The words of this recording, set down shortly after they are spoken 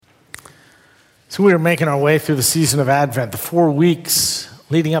So we are making our way through the season of Advent, the 4 weeks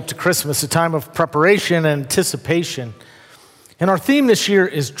leading up to Christmas, a time of preparation and anticipation. And our theme this year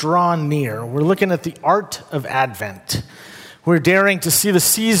is Draw Near. We're looking at the art of Advent. We're daring to see the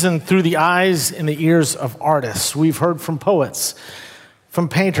season through the eyes and the ears of artists. We've heard from poets, from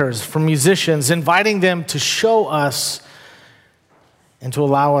painters, from musicians, inviting them to show us and to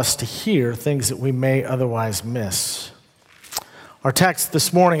allow us to hear things that we may otherwise miss. Our text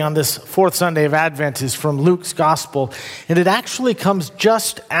this morning on this fourth Sunday of Advent is from Luke's Gospel, and it actually comes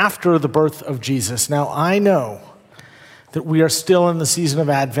just after the birth of Jesus. Now, I know that we are still in the season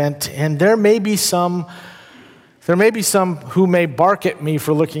of Advent, and there may be some who may bark at me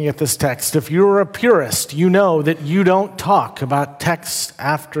for looking at this text. If you're a purist, you know that you don't talk about texts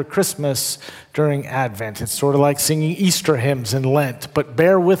after Christmas during Advent. It's sort of like singing Easter hymns in Lent, but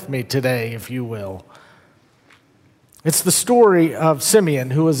bear with me today, if you will. It's the story of Simeon,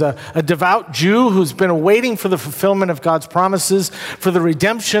 who is a devout Jew who's been waiting for the fulfillment of God's promises, for the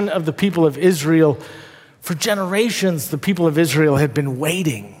redemption of the people of Israel. For generations, the people of Israel had been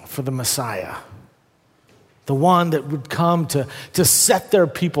waiting for the Messiah, the one that would come to set their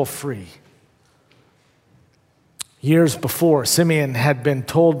people free. Years before, Simeon had been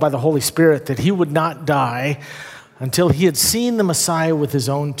told by the Holy Spirit that he would not die until he had seen the Messiah with his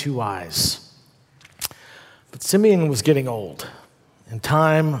own 2 eyes. But Simeon was getting old, and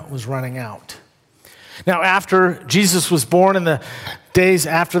time was running out. Now, after Jesus was born, in the days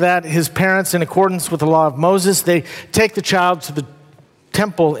after that, his parents, in accordance with the law of Moses, they take the child to the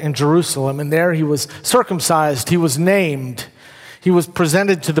temple in Jerusalem, and there he was circumcised, he was named, he was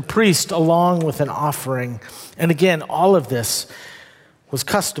presented to the priest along with an offering. And again, all of this was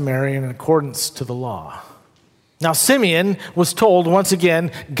customary and in accordance to the law. Now, Simeon was told, once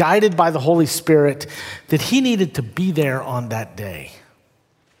again, guided by the Holy Spirit, that he needed to be there on that day.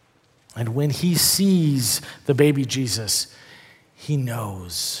 And when he sees the baby Jesus, he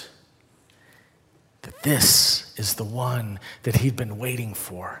knows that this is the one that he'd been waiting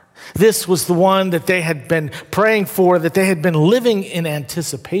for. This was the one that they had been praying for, that they had been living in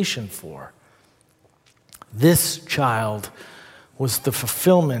anticipation for. This child was the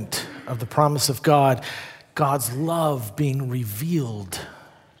fulfillment of the promise of God, God's love being revealed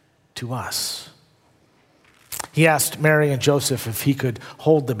to us. He asked Mary and Joseph if he could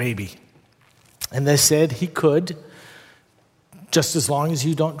hold the baby. And they said he could, just as long as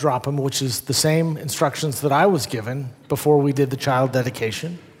you don't drop him, which is the same instructions that I was given before we did the child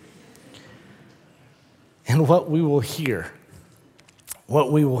dedication. And what we will hear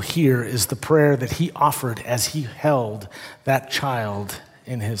is the prayer that he offered as he held that child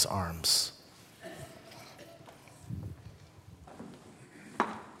in his arms.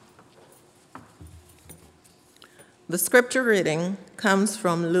 The scripture reading comes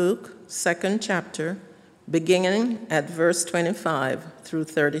from Luke, 2nd chapter, beginning at verse 25 through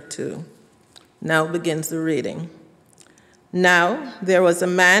 32. Now begins the reading. Now there was a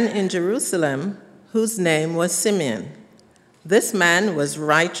man in Jerusalem whose name was Simeon. This man was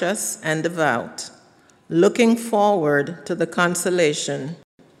righteous and devout, looking forward to the consolation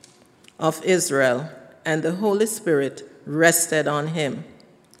of Israel, and the Holy Spirit rested on him.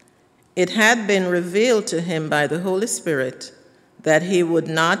 It had been revealed to him by the Holy Spirit that he would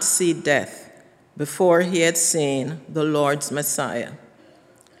not see death before he had seen the Lord's Messiah.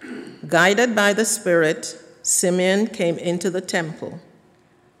 Guided by the Spirit, Simeon came into the temple,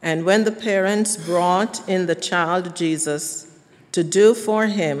 and when the parents brought in the child Jesus to do for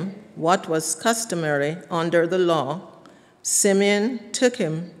him what was customary under the law, Simeon took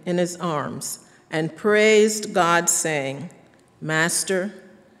him in his arms and praised God, saying, "Master,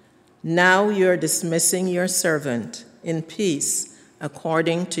 now you're dismissing your servant in peace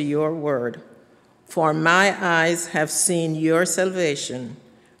according to your word. For my eyes have seen your salvation,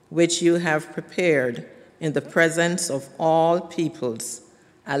 which you have prepared in the presence of all peoples,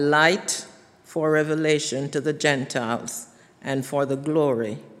 a light for revelation to the Gentiles and for the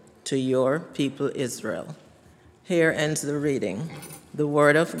glory to your people Israel." Here ends the reading, the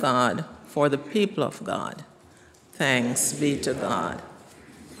word of God for the people of God. Thanks be to God.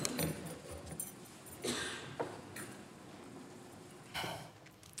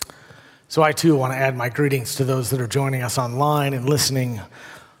 So I too want to add my greetings to those that are joining us online and listening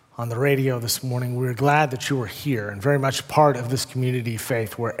on the radio this morning. We're glad that you are here and very much part of this community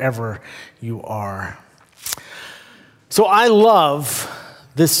faith wherever you are. So I love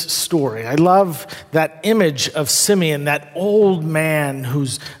this story. I love that image of Simeon, that old man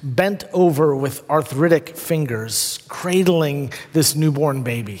who's bent over with arthritic fingers, cradling this newborn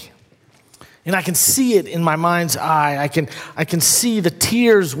baby. And I can see it in my mind's eye. I can see the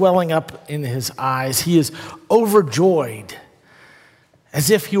tears welling up in his eyes. He is overjoyed,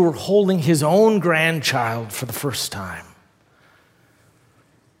 as if he were holding his own grandchild for the first time.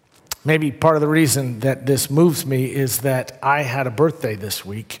 Maybe part of the reason that this moves me is that I had a birthday this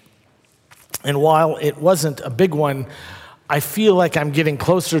week. And while it wasn't a big one, I feel like I'm getting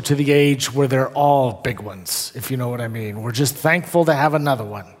closer to the age where they're all big ones, if you know what I mean. We're just thankful to have another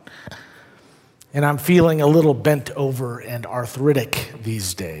one. And I'm feeling a little bent over and arthritic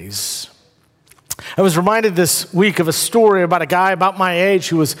these days. I was reminded this week of a story about a guy about my age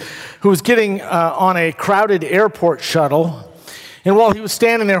who was getting on a crowded airport shuttle. And while he was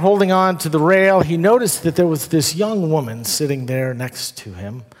standing there holding on to the rail, he noticed that there was this young woman sitting there next to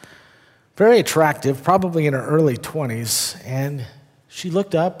him, very attractive, probably in her early 20s. And she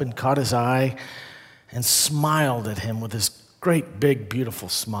looked up and caught his eye and smiled at him with this great, big, beautiful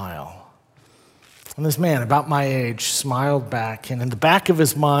smile. And this man, about my age, smiled back. And in the back of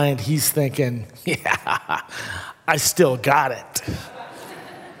his mind, he's thinking, yeah, I still got it.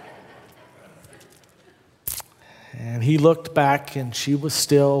 And he looked back, and she was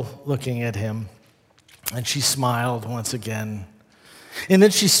still looking at him. And she smiled once again. And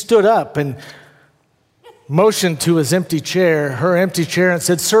then she stood up and motioned to his empty chair, her empty chair, and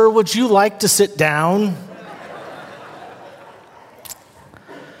said, "Sir, would you like to sit down?"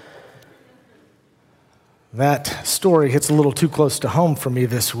 That story hits a little too close to home for me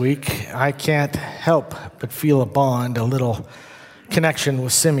this week. I can't help but feel a bond, a little connection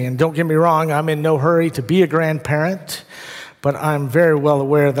with Simeon. Don't get me wrong, I'm in no hurry to be a grandparent, but I'm very well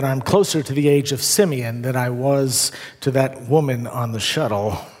aware that I'm closer to the age of Simeon than I was to that woman on the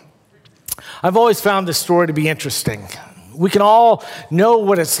shuttle. I've always found this story to be interesting. We can all know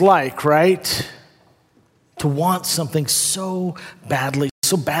what it's like, right? To want something so badly,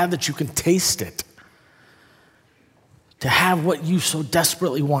 so bad that you can taste it. To have what you so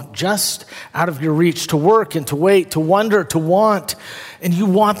desperately want just out of your reach, to work and to wait, to wonder, to want, and you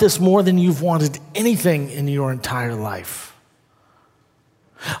want this more than you've wanted anything in your entire life.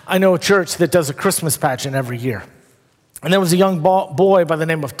 I know a church that does a Christmas pageant every year, and there was a young boy by the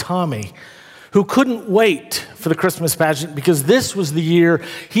name of Tommy who couldn't wait for the Christmas pageant because this was the year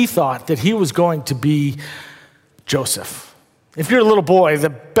he thought that he was going to be Joseph. If you're a little boy, the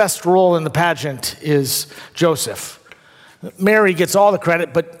best role in the pageant is Joseph. Mary gets all the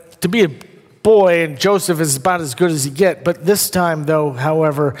credit, but to be a boy, and Joseph is about as good as you get. But this time, though,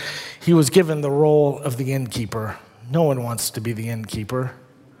 however, he was given the role of the innkeeper. No one wants to be the innkeeper.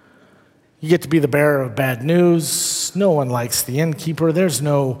 You get to be the bearer of bad news. No one likes the innkeeper. There's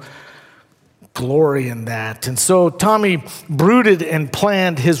no glory in that. And so Tommy brooded and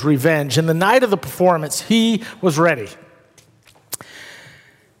planned his revenge. And the night of the performance, he was ready.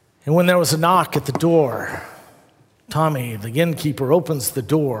 And when there was a knock at the door, Tommy, the innkeeper, opens the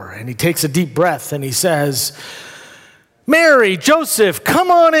door, and he takes a deep breath, and he says, "Mary, Joseph,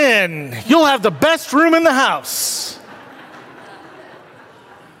 come on in. You'll have the best room in the house."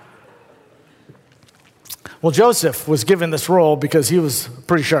 Well, Joseph was given this role because he was a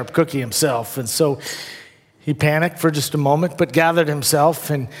pretty sharp cookie himself, and so he panicked for just a moment, but gathered himself,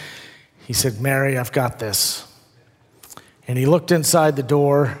 and he said, "Mary, I've got this." And he looked inside the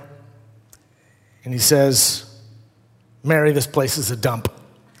door, and he says, "Mary, this place is a dump.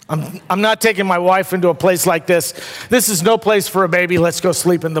 I'm not taking my wife into a place like this. This is no place for a baby. Let's go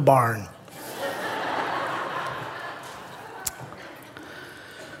sleep in the barn."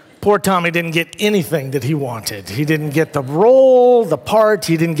 Poor Tommy didn't get anything that he wanted. He didn't get the role, the part.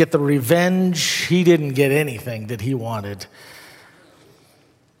 He didn't get the revenge. He didn't get anything that he wanted.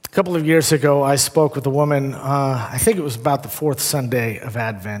 A couple of years ago, I spoke with a woman, I think it was about the fourth Sunday of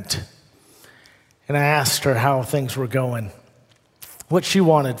Advent. And I asked her how things were going, what she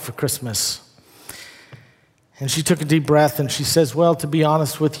wanted for Christmas. And she took a deep breath and she says, "Well, to be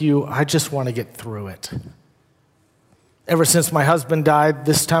honest with you, I just want to get through it. Ever since my husband died,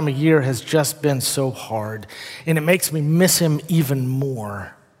 this time of year has just been so hard, and it makes me miss him even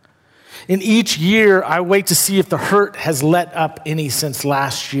more. And each year, I wait to see if the hurt has let up any since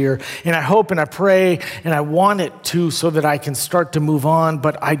last year. And I hope and I pray and I want it to so that I can start to move on,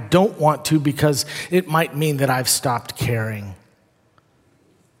 but I don't want to because it might mean that I've stopped caring.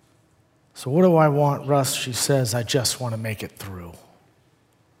 So what do I want, Russ?" She says, "I just want to make it through."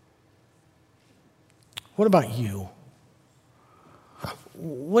 What about you?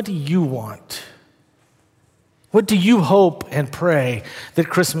 What do you want? What do you hope and pray that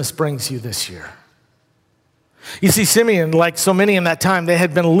Christmas brings you this year? You see, Simeon, like so many in that time, they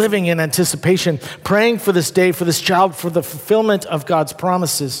had been living in anticipation, praying for this day, for this child, for the fulfillment of God's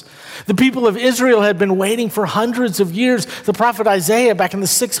promises. The people of Israel had been waiting for hundreds of years. The prophet Isaiah, back in the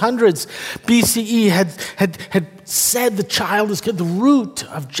 600s BCE, had said the child is good, the root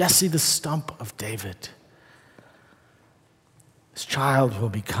of Jesse, the stump of David. This child will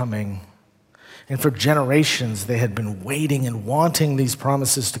be coming. And for generations, they had been waiting and wanting these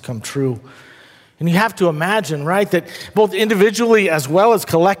promises to come true. And you have to imagine, right, that both individually as well as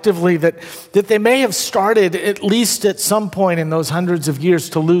collectively, that they may have started, at least at some point in those hundreds of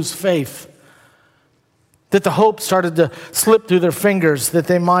years, to lose faith. That the hope started to slip through their fingers, that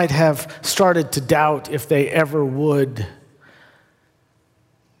they might have started to doubt if they ever would.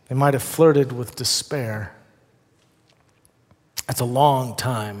 They might have flirted with despair. That's a long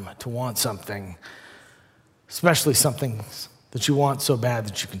time to want something, especially something that you want so bad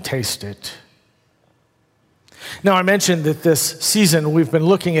that you can taste it. Now, I mentioned that this season we've been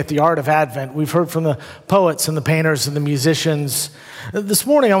looking at the art of Advent. We've heard from the poets and the painters and the musicians. This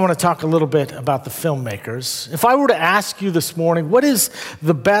morning, I want to talk a little bit about the filmmakers. If I were to ask you this morning, what is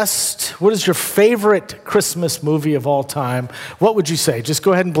your favorite Christmas movie of all time, what would you say? Just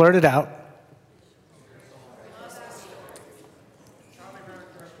go ahead and blurt it out.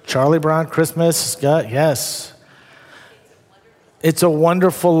 Charlie Brown Christmas, yes. It's a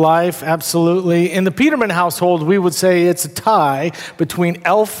Wonderful Life, absolutely. In the Peterman household, we would say it's a tie between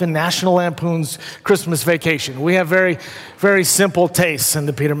Elf and National Lampoon's Christmas Vacation. We have very, very simple tastes in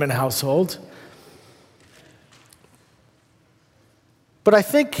the Peterman household. But I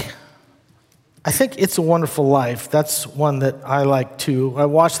think It's a Wonderful Life. That's one that I like too. I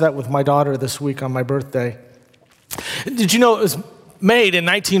watched that with my daughter this week on my birthday. Did you know it was made in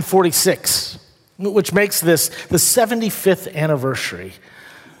 1946? Which makes this the 75th anniversary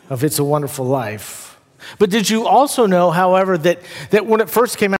of It's a Wonderful Life. But did you also know, however, that when it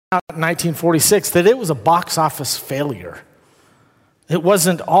first came out in 1946, that it was a box office failure? It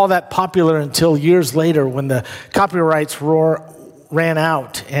wasn't all that popular until years later when the copyrights ran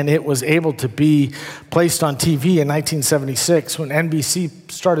out and it was able to be placed on TV in 1976 when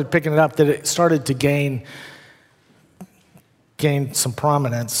NBC started picking it up, that it started to gain some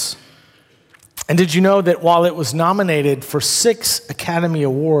prominence. And did you know that while it was nominated for 6 Academy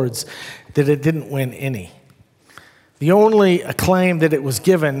Awards, that it didn't win any? The only acclaim that it was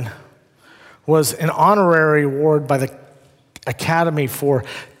given was an honorary award by the Academy for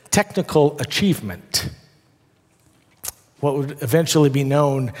Technical Achievement, what would eventually be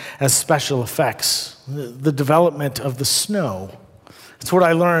known as special effects, the development of the snow. That's what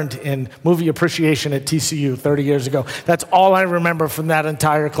I learned in movie appreciation at TCU 30 years ago. That's all I remember from that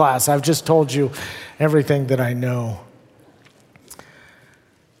entire class. I've just told you everything that I know.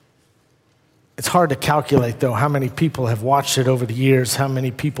 It's hard to calculate, though, how many people have watched it over the years, how many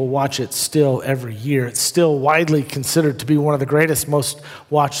people watch it still every year. It's still widely considered to be one of the greatest, most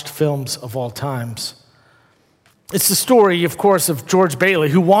watched films of all times. It's the story, of course, of George Bailey,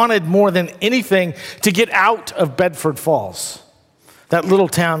 who wanted more than anything to get out of Bedford Falls, that little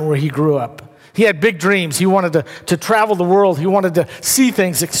town where he grew up. He had big dreams. He wanted to travel the world. He wanted to see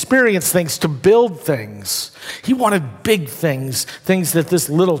things, experience things, to build things. He wanted big things, things that this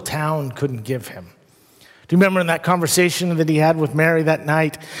little town couldn't give him. Do you remember in that conversation that he had with Mary that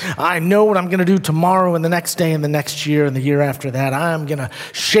night? I know what I'm going to do tomorrow and the next day and the next year and the year after that. I'm going to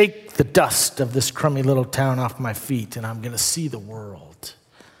shake the dust of this crummy little town off my feet and I'm going to see the world.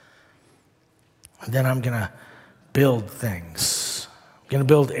 And then I'm going to build things. I'm going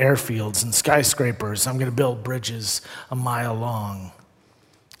to build airfields and skyscrapers. I'm going to build bridges a mile long.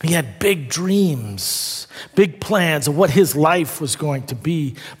 He had big dreams, big plans of what his life was going to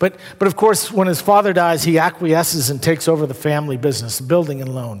be. But of course, when his father dies, he acquiesces and takes over the family business, building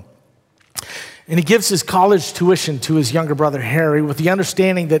and loan. And he gives his college tuition to his younger brother, Harry, with the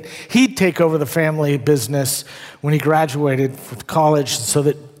understanding that he'd take over the family business when he graduated from college so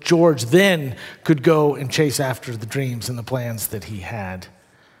that George then could go and chase after the dreams and the plans that he had.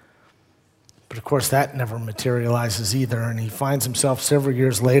 But of course, that never materializes either, and he finds himself several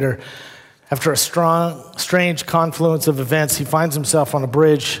years later, after a strange confluence of events, he finds himself on a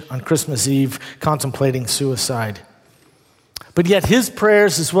bridge on Christmas Eve contemplating suicide. But yet his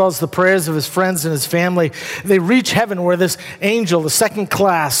prayers, as well as the prayers of his friends and his family, they reach heaven where this angel, the second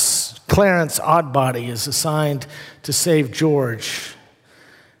class, Clarence Oddbody, is assigned to save George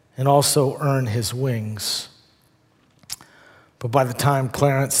and also earn his wings. But by the time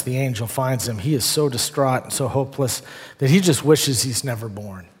Clarence, the angel, finds him, he is so distraught and so hopeless that he just wishes he's never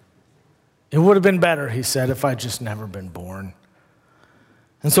born. It would have been better, he said, if I'd just never been born.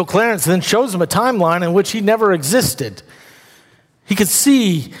 And so Clarence then shows him a timeline in which he never existed. He could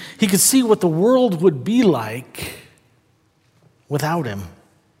see what the world would be like without him.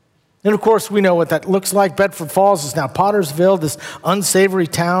 And of course, we know what that looks like. Bedford Falls is now Pottersville, this unsavory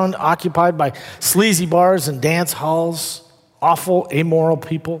town occupied by sleazy bars and dance halls, awful, amoral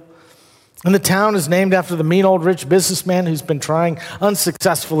people. And the town is named after the mean old rich businessman who's been trying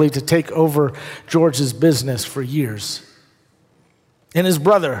unsuccessfully to take over George's business for years. And his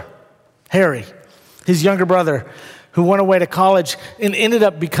brother, Harry, his younger brother, who went away to college and ended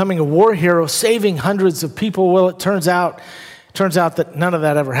up becoming a war hero, saving hundreds of people. Well, it turns out that none of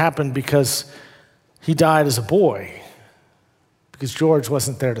that ever happened because he died as a boy, because George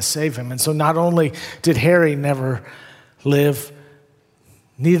wasn't there to save him. And so not only did Harry never live,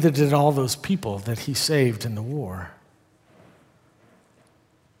 neither did all those people that he saved in the war.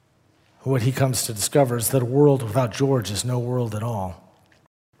 What he comes to discover is that a world without George is no world at all.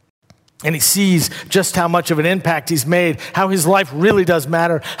 And he sees just how much of an impact he's made, how his life really does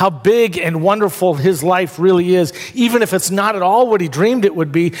matter, how big and wonderful his life really is, even if it's not at all what he dreamed it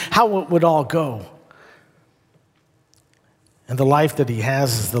would be, how it would all go. And the life that he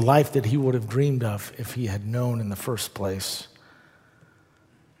has is the life that he would have dreamed of if he had known in the first place.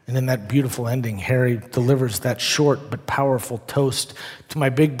 And in that beautiful ending, Harry delivers that short but powerful toast to my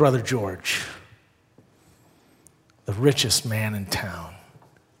big brother George, the richest man in town.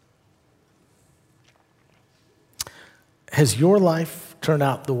 Has your life turned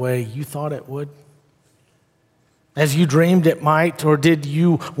out the way you thought it would? As you dreamed it might, or did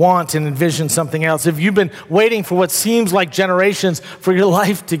you want and envision something else? Have you been waiting for what seems like generations for your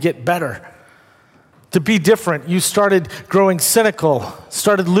life to get better, to be different? You started growing cynical,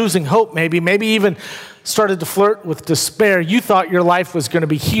 started losing hope maybe even started to flirt with despair. You thought your life was going to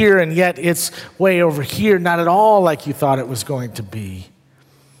be here, and yet it's way over here, not at all like you thought it was going to be.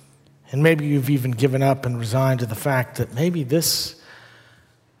 And maybe you've even given up and resigned to the fact that maybe this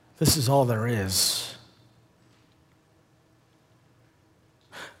is all there is.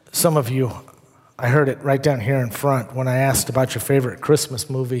 Some of you, I heard it right down here in front when I asked about your favorite Christmas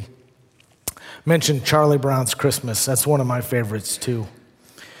movie, mentioned Charlie Brown's Christmas. That's one of my favorites too.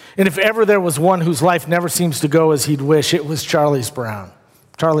 And if ever there was one whose life never seems to go as he'd wish, it was Charlie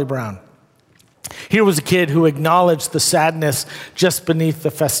Brown. Here was a kid who acknowledged the sadness just beneath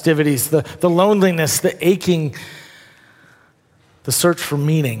the festivities, the loneliness, the aching, the search for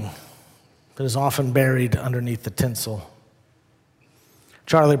meaning that is often buried underneath the tinsel.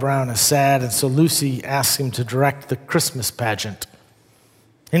 Charlie Brown is sad, and so Lucy asks him to direct the Christmas pageant.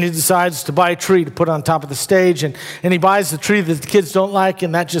 And he decides to buy a tree to put on top of the stage, and he buys the tree that the kids don't like,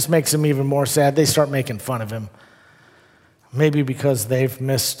 and that just makes him even more sad. They start making fun of him. Maybe because they've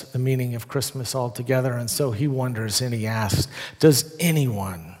missed the meaning of Christmas altogether, and so he wonders and he asks, does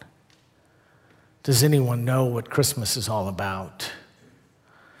anyone know what Christmas is all about?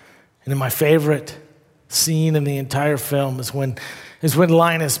 And my favorite scene in the entire film is when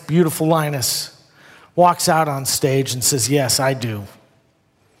Linus, beautiful Linus, walks out on stage and says, "Yes, I do."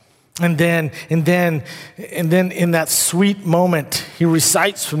 And then in that sweet moment, he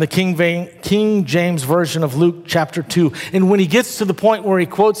recites from the King James Version of Luke chapter 2. And when he gets to the point where he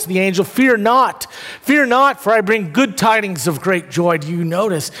quotes the angel, fear not, for I bring good tidings of great joy." Do you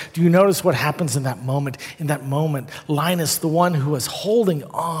notice what happens in that moment? In that moment, Linus, the one who is holding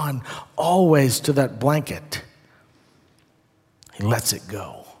on always to that blanket, he lets it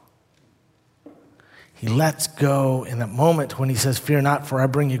go. He lets go in that moment when he says, "Fear not, for I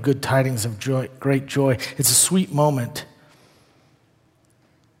bring you good tidings of joy, great joy." It's a sweet moment.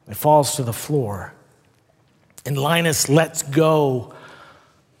 It falls to the floor. And Linus lets go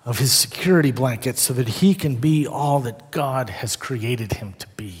of his security blanket so that he can be all that God has created him to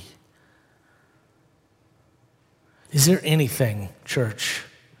be. Is there anything, church,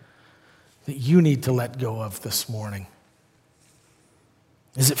 that you need to let go of this morning?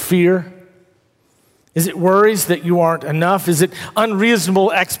 Is it fear? Is it worries that you aren't enough? Is it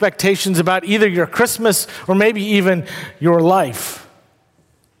unreasonable expectations about either your Christmas or maybe even your life?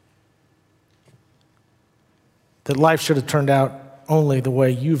 That life should have turned out only the way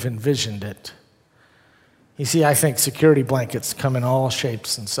you've envisioned it. You see, I think security blankets come in all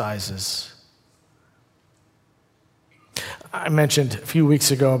shapes and sizes. I mentioned a few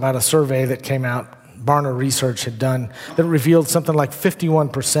weeks ago about a survey that came out, Barna Research had done, that revealed something like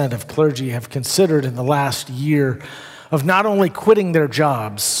 51% of clergy have considered in the last year of not only quitting their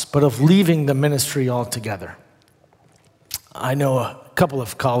jobs, but of leaving the ministry altogether. I know a couple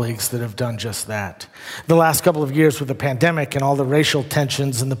of colleagues that have done just that. The last couple of years with the pandemic and all the racial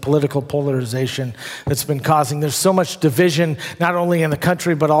tensions and the political polarization that's been causing, there's so much division, not only in the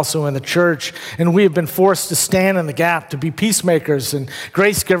country, but also in the church. And we have been forced to stand in the gap, to be peacemakers and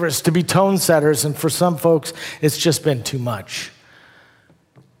grace givers, to be tone setters. And for some folks, it's just been too much.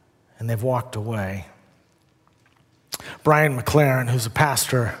 And they've walked away. Brian McLaren, who's a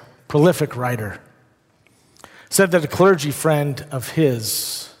pastor, prolific writer, said that a clergy friend of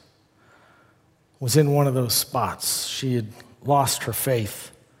his was in one of those spots. She had lost her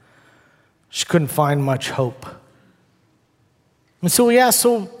faith. She couldn't find much hope. And so he asked,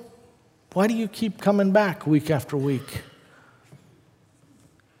 so why do you keep coming back week after week?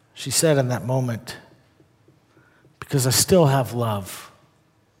 She said in that moment, because I still have love.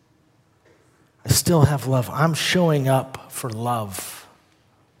 I still have love. I'm showing up for love.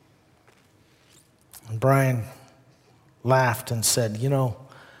 And Brian laughed and said, you know,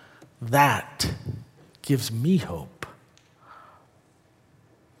 that gives me hope.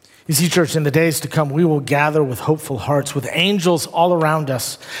 You see, church, in the days to come, we will gather with hopeful hearts, with angels all around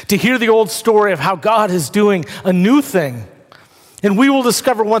us, to hear the old story of how God is doing a new thing. And we will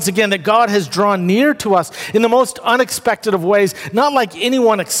discover once again that God has drawn near to us in the most unexpected of ways, not like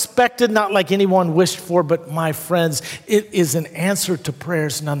anyone expected, not like anyone wished for, but my friends, it is an answer to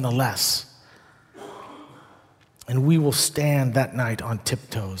prayers nonetheless. And we will stand that night on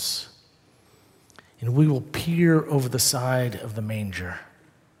tiptoes. And we will peer over the side of the manger.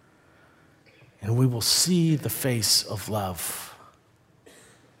 And we will see the face of love.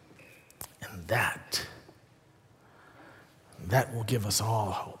 And that will give us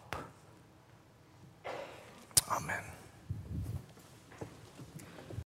all hope. Amen.